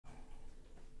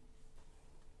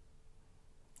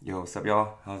Yo, what's up,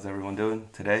 y'all? How's everyone doing?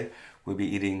 Today, we'll be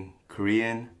eating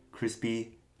Korean,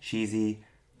 crispy, cheesy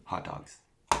hot dogs.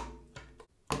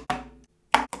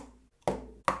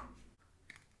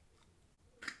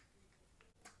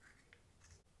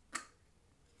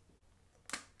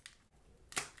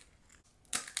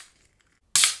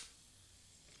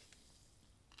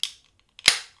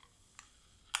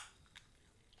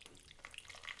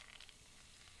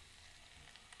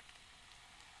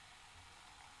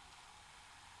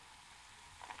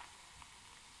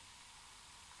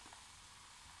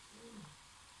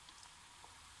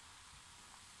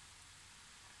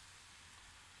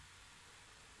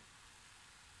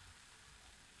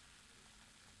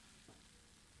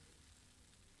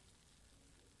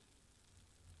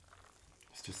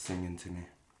 It's just singing to me.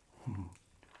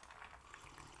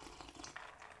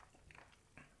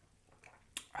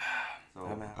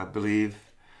 So, I believe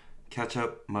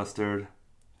ketchup, mustard,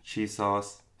 cheese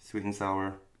sauce, sweet and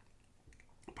sour,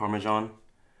 Parmesan,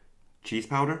 cheese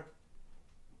powder,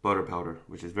 butter powder,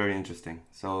 which is very interesting.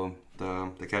 So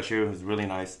the cashier was really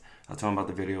nice. I told him about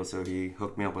the video, so he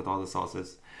hooked me up with all the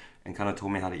sauces and kind of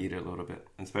told me how to eat it a little bit.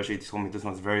 And especially he told me this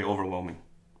one's very overwhelming.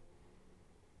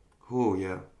 Ooh,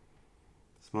 yeah.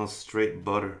 Smells straight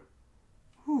butter.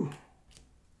 Whew.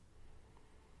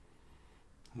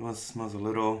 This one smells a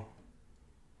little...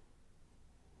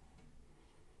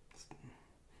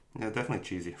 Yeah, definitely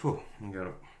cheesy. Whew, I got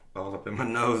it all up in my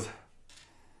nose.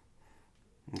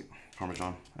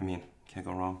 Parmesan, can't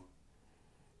go wrong.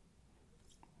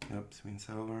 Yep, sweet and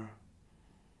sour.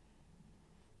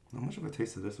 Not much of a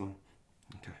taste of this one.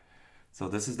 Okay. So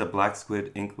this is the black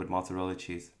squid ink with mozzarella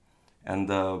cheese. And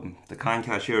the kind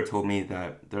cashier told me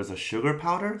that there's a sugar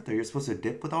powder that you're supposed to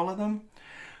dip with all of them.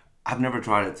 I've never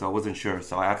tried it, so I wasn't sure.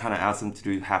 So I kind of asked them to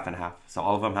do half and half. So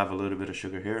all of them have a little bit of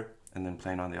sugar here and then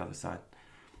plain on the other side.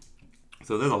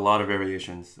 So there's a lot of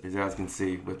variations, as you guys can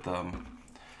see, with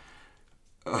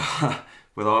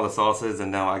with all the sauces.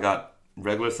 And now I got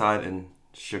regular side and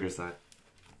sugar side.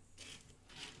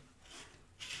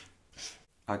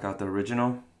 I got the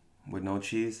original with no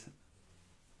cheese.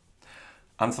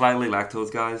 I'm slightly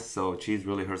lactose, guys, so cheese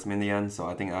really hurts me in the end, so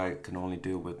I think I can only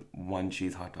do with one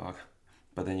cheese hot dog.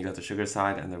 But then you got the sugar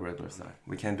side and the regular side.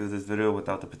 We can't do this video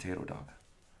without the potato dog.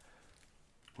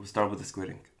 We'll start with the squid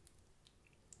ink.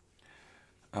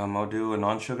 I'll do a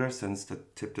non-sugar since the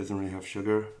tip doesn't really have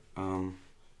sugar. Let's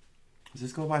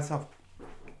just go by itself.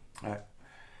 Alright.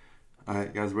 Alright,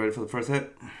 you guys ready for the first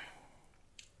hit?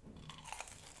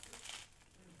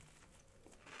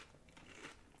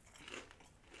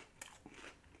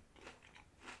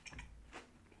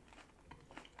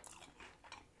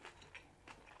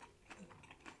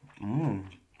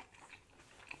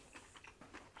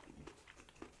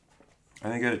 I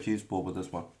didn't get a cheese pull with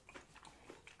this one.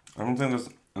 I don't think there's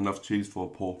enough cheese for a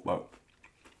pull, but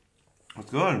it's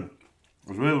good.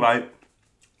 It's really light.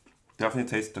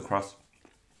 Definitely tastes the crust.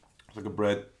 It's like a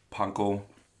bread panko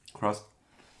crust.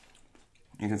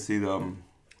 You can see the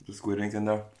squid ink in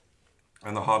there,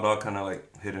 and the hot dog kind of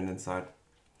like hidden inside.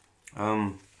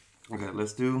 Okay,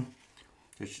 let's do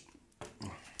this.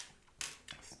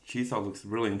 Cheese sauce looks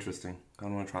really interesting. I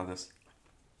want to try this.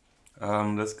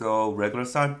 Let's go regular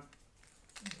side.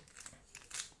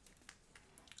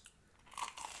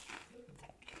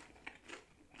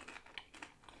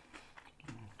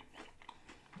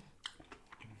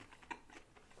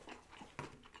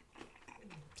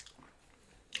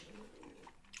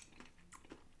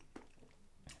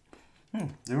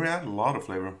 They really add a lot of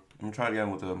flavor. I'm gonna try it again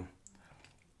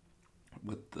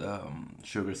with the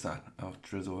sugar side. I'll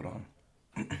drizzle it on.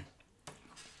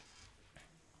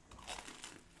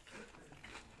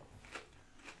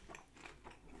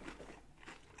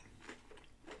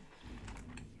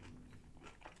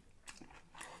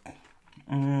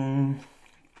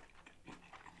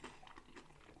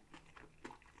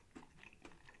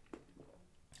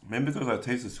 Maybe because I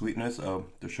taste the sweetness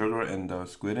of the sugar and the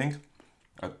squid ink.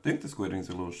 I think the squid ink is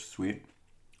a little sweet.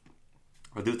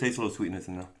 I do taste a little sweetness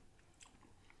in there.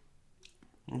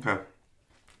 Okay.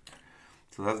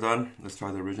 So that's done. Let's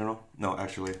try the original. No,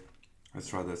 actually, let's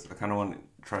try this. I kind of want to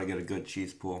try to get a good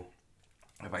cheese pull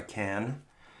if I can.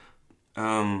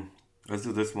 Let's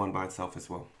do this one by itself as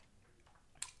well.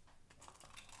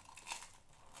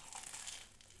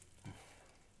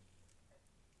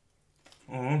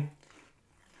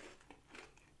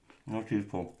 No cheese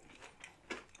pull.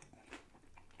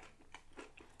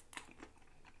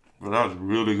 But that was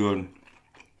really good.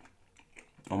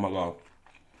 Oh my god.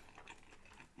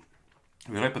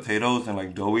 If you like potatoes and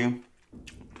like doughy,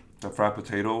 the fried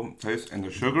potato taste, and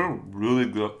the sugar really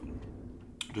good.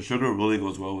 The sugar really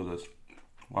goes well with this.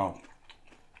 Wow.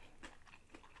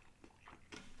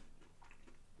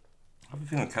 I have a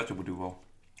feeling ketchup would do well.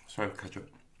 Let's try with ketchup.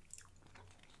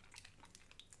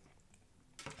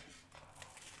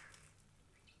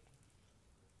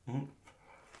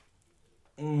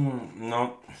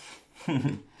 No.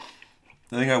 I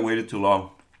think I waited too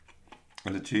long.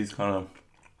 And the cheese kind of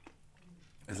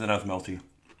isn't as melty.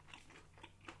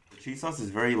 The cheese sauce is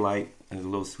very light and it's a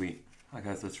little sweet. Alright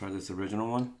guys, let's try this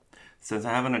original one. Since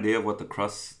I have an idea of what the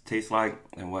crust tastes like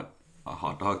and what a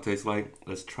hot dog tastes like,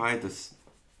 let's try this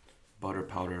butter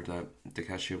powder that the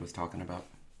cashier was talking about.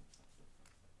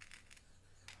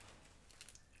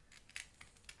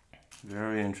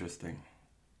 Very interesting.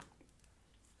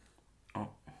 Oh.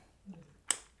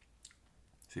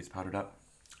 See, it's powdered up.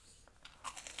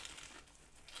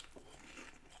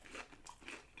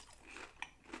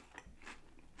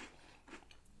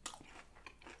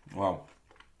 Wow.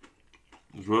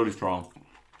 It's really strong.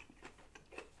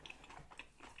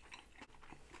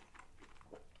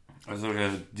 There's like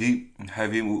a deep,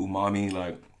 heavy umami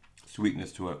like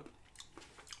sweetness to it.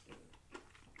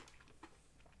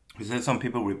 He said some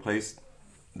people replace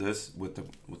this with the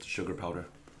sugar powder,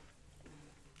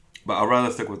 but I'd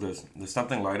rather stick with this. There's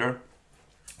something lighter,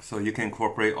 so you can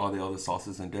incorporate all the other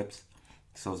sauces and dips,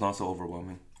 so it's not so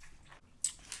overwhelming.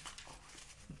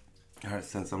 All right,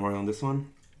 since I'm on this one,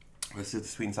 let's do the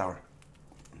sweet and sour.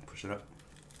 Push it up.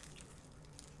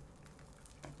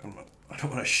 I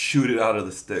don't want to shoot it out of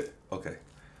the stick. Okay.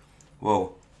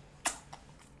 Whoa. That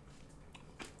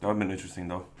would have been interesting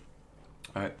though.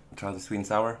 Alright, try the sweet and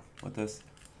sour with this.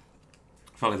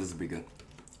 I felt like this would be good.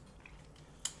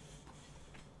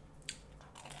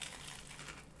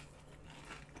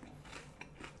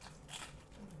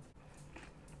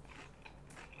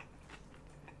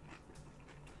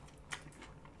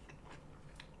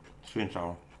 Sweet and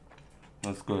sour.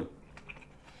 That's good.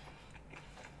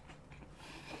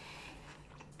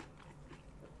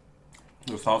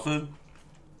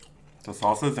 The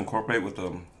sauces incorporate with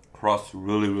the crust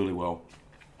really, really well.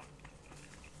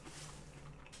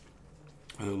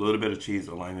 With a little bit of cheese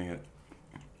aligning it.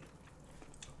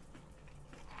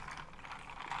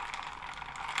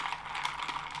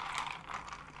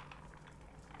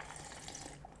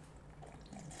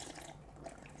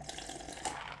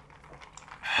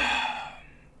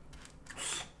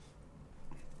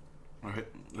 Alright,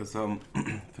 let's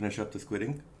finish up the squid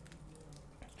ink.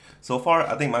 So far,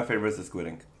 I think my favorite is the squid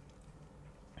ink.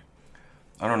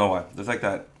 I don't know why. There's like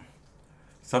that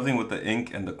something with the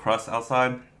ink and the crust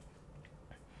outside.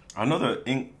 I know the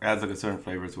ink adds like a certain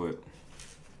flavor to it,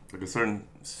 like a certain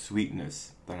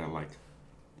sweetness that I like.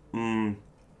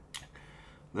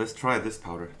 Let's try this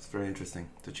powder. It's very interesting.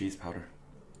 The cheese powder.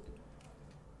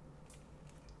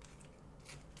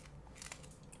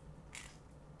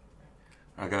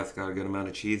 I got a good amount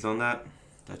of cheese on that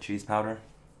cheese powder.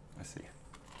 Let's see.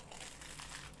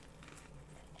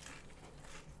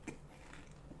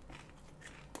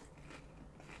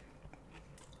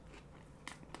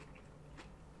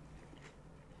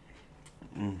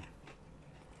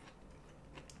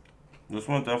 This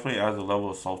one definitely adds a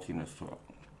level of saltiness to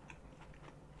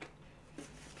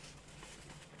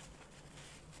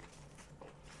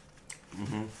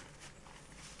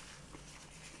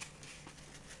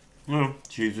it.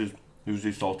 Cheese is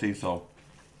usually salty, so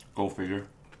go figure.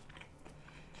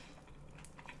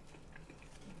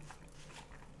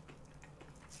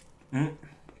 Guess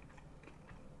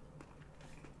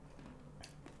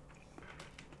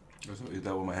I'll eat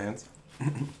that with my hands.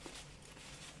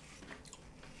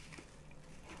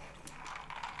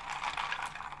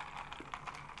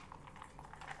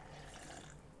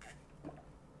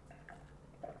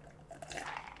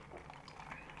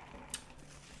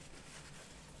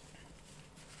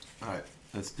 Alright,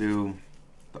 let's do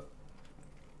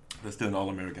an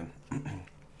all-American.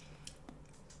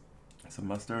 Some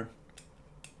mustard.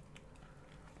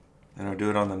 And I'll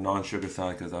do it on the non-sugar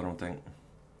side because I don't think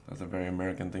that's a very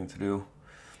American thing to do.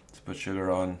 Let's put sugar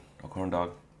on a corn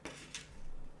dog.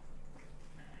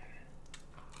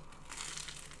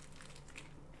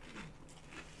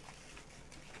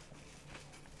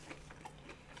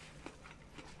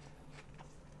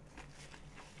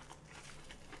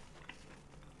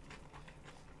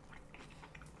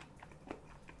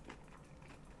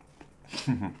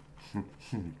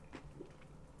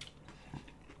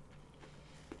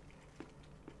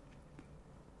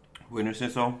 Witness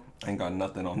it, so I ain't got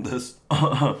nothing on this.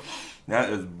 That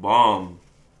is bomb.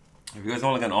 If you guys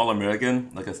want like an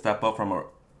all-American, like a step up from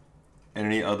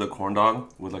any other corn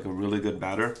dog with like a really good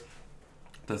batter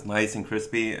that's nice and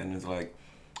crispy and is like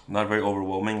not very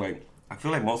overwhelming. Like I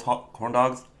feel like most hot corn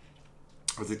dogs,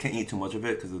 I just can't eat too much of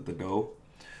it because of the dough.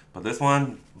 But this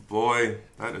one, boy,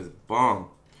 that is bomb.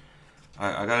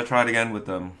 I gotta try it again with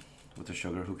the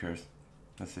sugar. Who cares?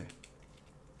 Let's see.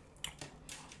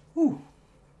 Whew.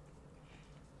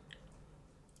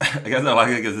 I guess I like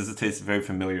it because this tastes very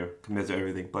familiar compared to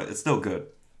everything, but it's still good.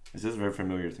 It's just very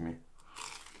familiar to me.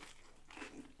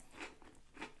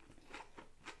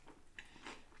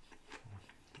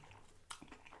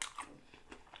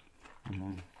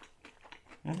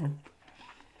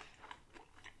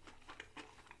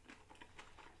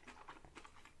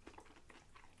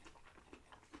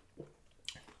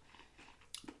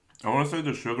 I want to say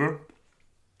the sugar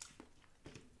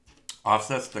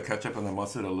offsets the ketchup and the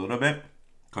mustard a little bit,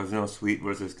 because you know, sweet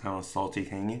versus kind of salty,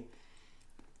 tangy,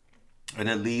 and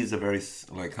it leaves a very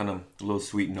like kind of a little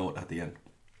sweet note at the end.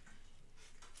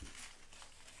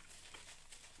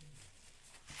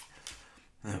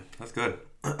 Yeah, that's good.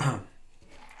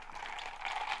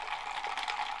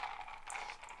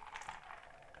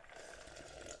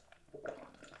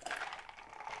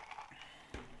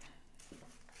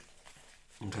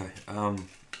 Okay.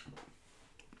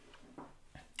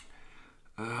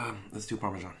 Let's do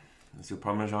Parmesan. Let's do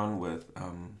Parmesan with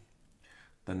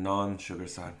the non-sugar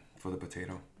side for the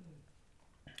potato.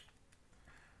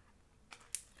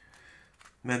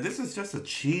 Man, this is just a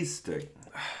cheese stick.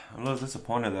 I'm a little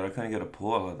disappointed that I couldn't get a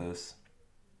pull out of this.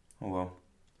 Oh well.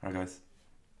 Alright, guys.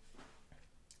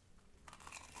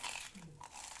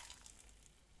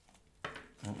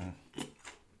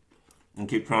 And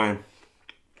keep trying.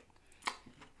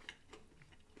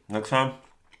 Next time,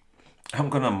 I'm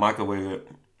gonna microwave it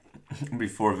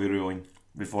before videoing,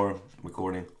 before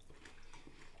recording.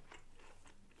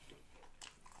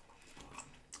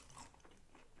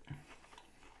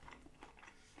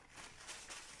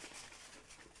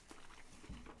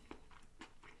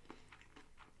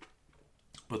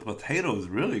 But the potato is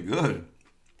really good.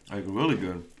 Like, really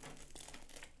good.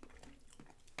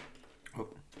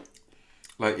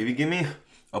 Like, if you give me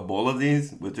a bowl of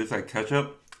these with just like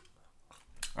ketchup,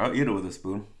 I'll eat it with a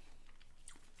spoon.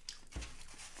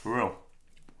 For real.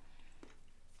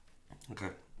 Okay.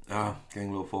 Getting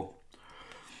a little full.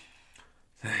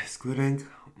 Squid ink.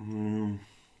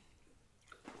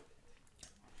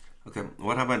 Okay,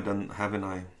 what have I done?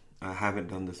 I haven't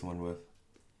done this one with.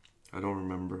 I don't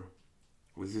remember.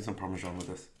 Let's do some Parmesan with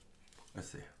this. Let's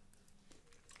see.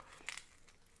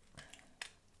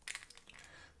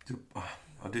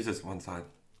 I'll do just one side.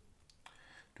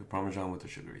 Do Parmesan with the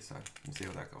sugary side. Let's see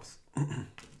how that goes.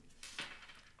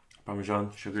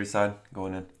 Parmesan, sugary side,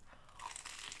 going in.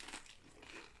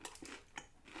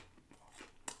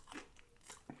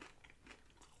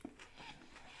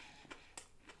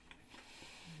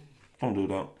 Don't do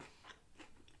that.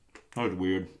 That was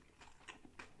weird.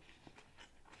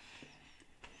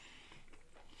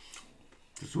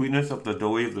 The sweetness of the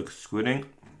doughy of the squid ink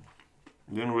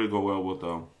didn't really go well with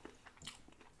the...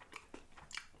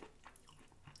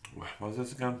 What is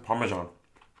this again? Parmesan.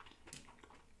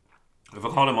 If I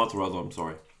call it mozzarella, I'm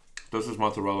sorry. This is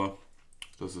mozzarella.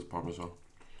 This is Parmesan.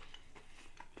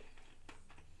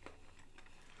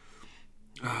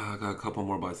 I got a couple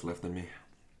more bites left in me.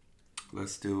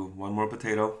 Let's do one more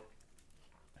potato.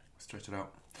 Stretch it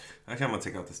out. Actually, I'm gonna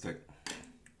take out the stick.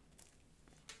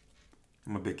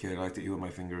 I'm a big kid. I like to eat with my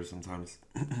fingers sometimes.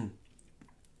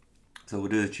 So we'll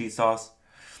do the cheese sauce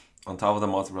on top of the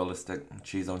mozzarella stick.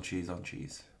 Cheese on cheese on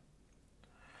cheese.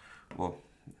 Well,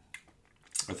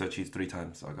 I said cheese 3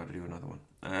 times, so I gotta do another one.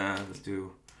 Let's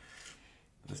do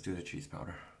the cheese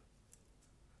powder.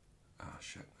 Oh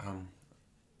shit. Oh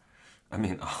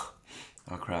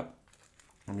crap.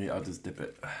 I'll just dip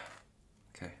it.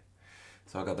 Okay.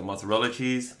 So I got the mozzarella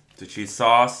cheese, the cheese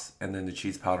sauce, and then the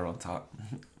cheese powder on top.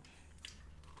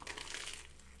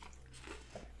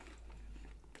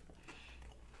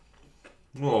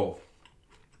 Whoa.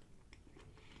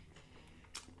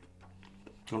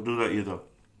 Don't do that either.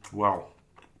 Wow.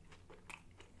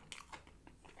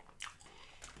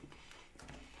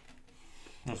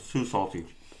 That's too salty.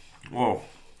 Whoa.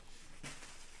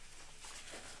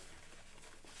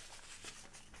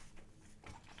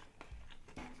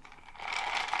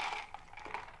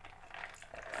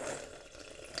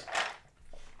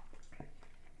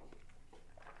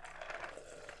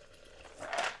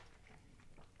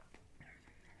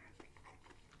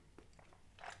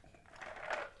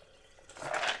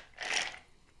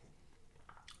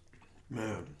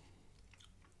 Man,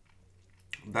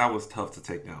 that was tough to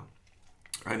take down.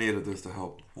 I needed this to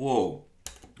help. Whoa.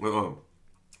 Don't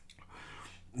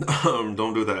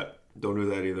do that. Don't do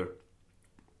that either.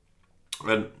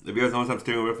 And if you guys notice, I'm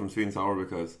steering away from sweet and sour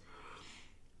because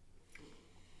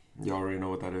y'all already know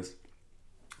what that is.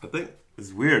 I think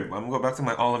it's weird. I'm gonna go back to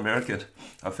my All-American.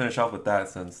 I'll finish off with that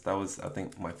since that was, I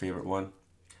think, my favorite one.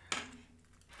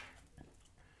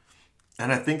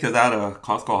 And I think because I had a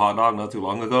Costco hot dog not too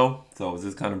long ago, so this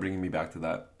is kind of bringing me back to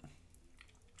that.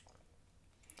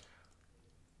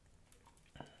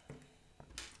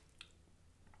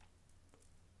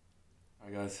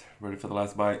 Alright guys, ready for the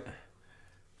last bite?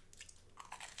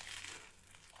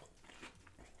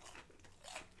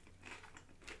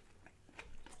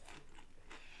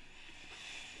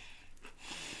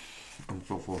 I'm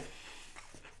so full.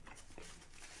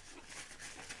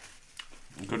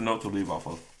 Good note to leave off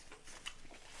of.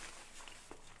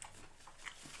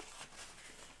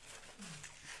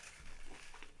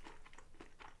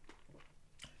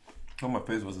 Oh, my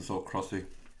face wasn't so crusty.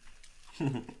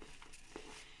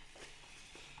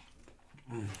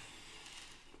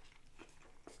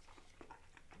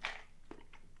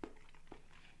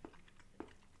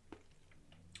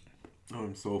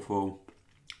 I'm so full.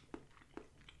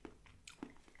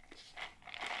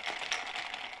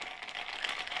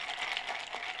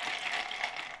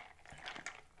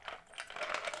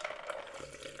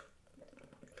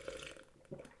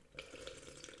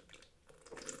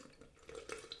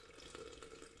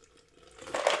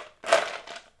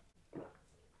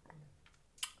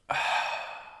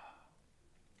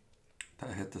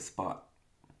 That hit the spot.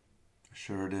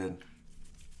 Sure did.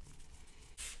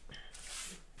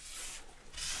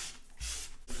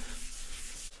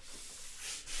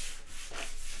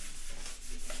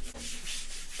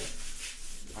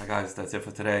 Alright guys, that's it for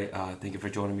today. Thank you for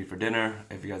joining me for dinner.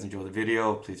 If you guys enjoyed the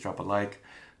video, please drop a like.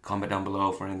 Comment down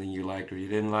below for anything you liked or you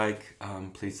didn't like.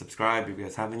 Please subscribe if you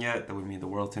guys haven't yet. That would mean the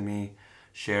world to me.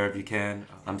 Share if you can.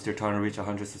 I'm still trying to reach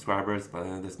 100 subscribers by the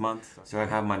end of this month. So I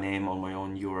have my name on my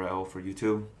own URL for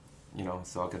YouTube. You know,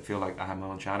 so I can feel like I have my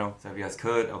own channel. So if you guys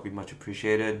could, I'll be much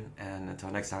appreciated. And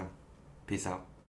until next time, peace out.